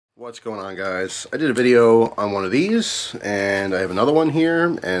What's going on, guys? I did a video on one of these and I have another one here,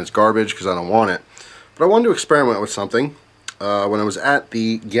 and it's garbage because I don't want it, but I wanted to experiment with something. When I was at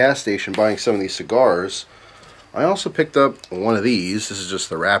the gas station buying some of these cigars, I also picked up one of these. This is just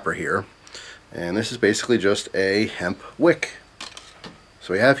the wrapper here, and this is basically just a hemp wick.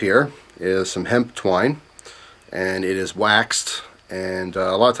 So we have here is some hemp twine, and it is waxed, and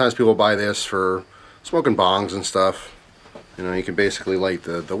a lot of times people buy this for smoking bongs and stuff. You know, you can basically light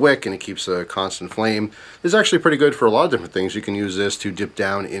the wick and it keeps a constant flame. This is actually pretty good for a lot of different things. You can use this to dip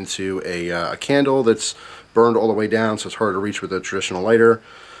down into a candle that's burned all the way down, so it's hard to reach with a traditional lighter.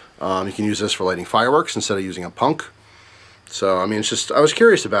 You can use this for lighting fireworks instead of using a punk. So, I mean, it's just, I was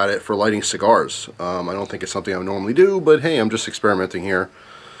curious about it for lighting cigars. I don't think it's something I would normally do, but hey, I'm just experimenting here.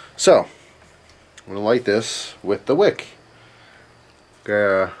 So, I'm going to light this with the wick.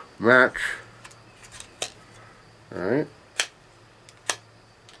 Okay, match. Alright.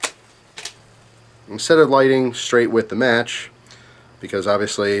 Instead of lighting straight with the match, because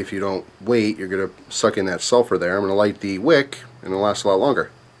obviously if you don't wait, you're going to suck in that sulfur there, I'm going to light the wick and it'll last a lot longer.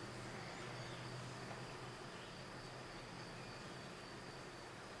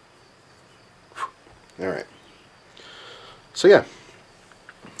 Alright. So yeah,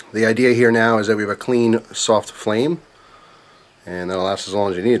 the idea here now is that we have a clean, soft flame, and that'll last as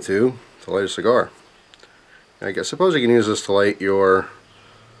long as you need it to light a cigar. I suppose you can use this to light your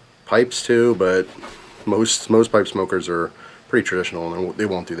pipes too, but most pipe smokers are pretty traditional and they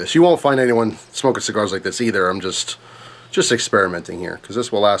won't do this. You won't find anyone smoking cigars like this either. I'm just experimenting here because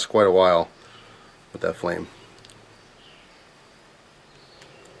this will last quite a while with that flame.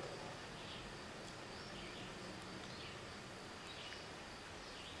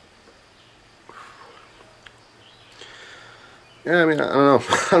 Yeah, I mean, I don't know.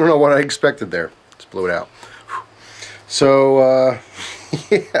 I don't know what I expected there. Let's blow it out. So,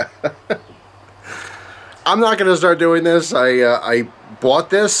 yeah. I'm not going to start doing this. I bought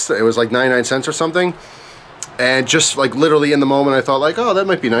this. It was like 99 cents or something. And just like literally in the moment I thought like, oh, that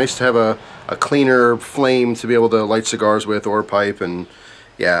might be nice to have a cleaner flame to be able to light cigars with, or a pipe. And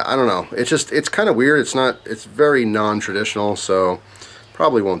yeah, I don't know. It's kind of weird. It's very non-traditional, so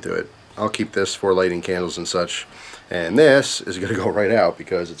probably won't do it. I'll keep this for lighting candles and such. And this is going to go right out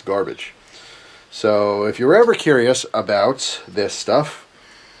because it's garbage. So if you're ever curious about this stuff,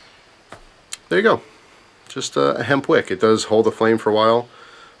 there you go. Just a hemp wick. It does hold the flame for a while.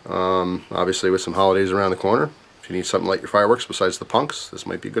 Obviously with some holidays around the corner, if you need something to light your fireworks besides the punks, this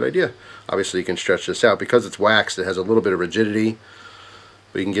might be a good idea. Obviously you can stretch this out. Because it's waxed, it has a little bit of rigidity,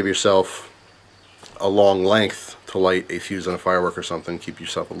 but you can give yourself a long length to light a fuse on a firework or something, keep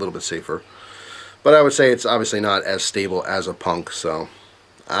yourself a little bit safer. But I would say it's obviously not as stable as a punk, so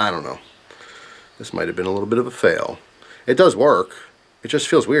I don't know. This might have been a little bit of a fail. It does work. It just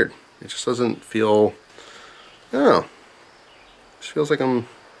feels weird. It just doesn't feel, I don't know. It just feels like I don't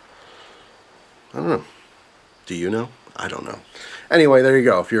know. Do you know? I don't know. Anyway, there you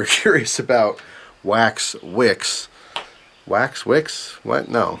go. If you're curious about wax wicks, wax wicks? What?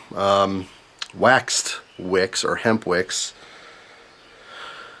 No. Waxed wicks or hemp wicks,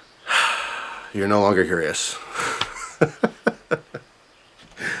 you're no longer curious.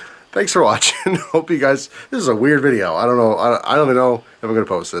 Thanks for watching. Hope you guys, this is a weird video. I don't know. I don't even know if I'm going to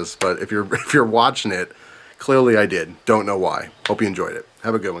post this, but if you're watching it, clearly I did. Don't know why. Hope you enjoyed it.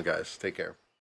 Have a good one, guys. Take care.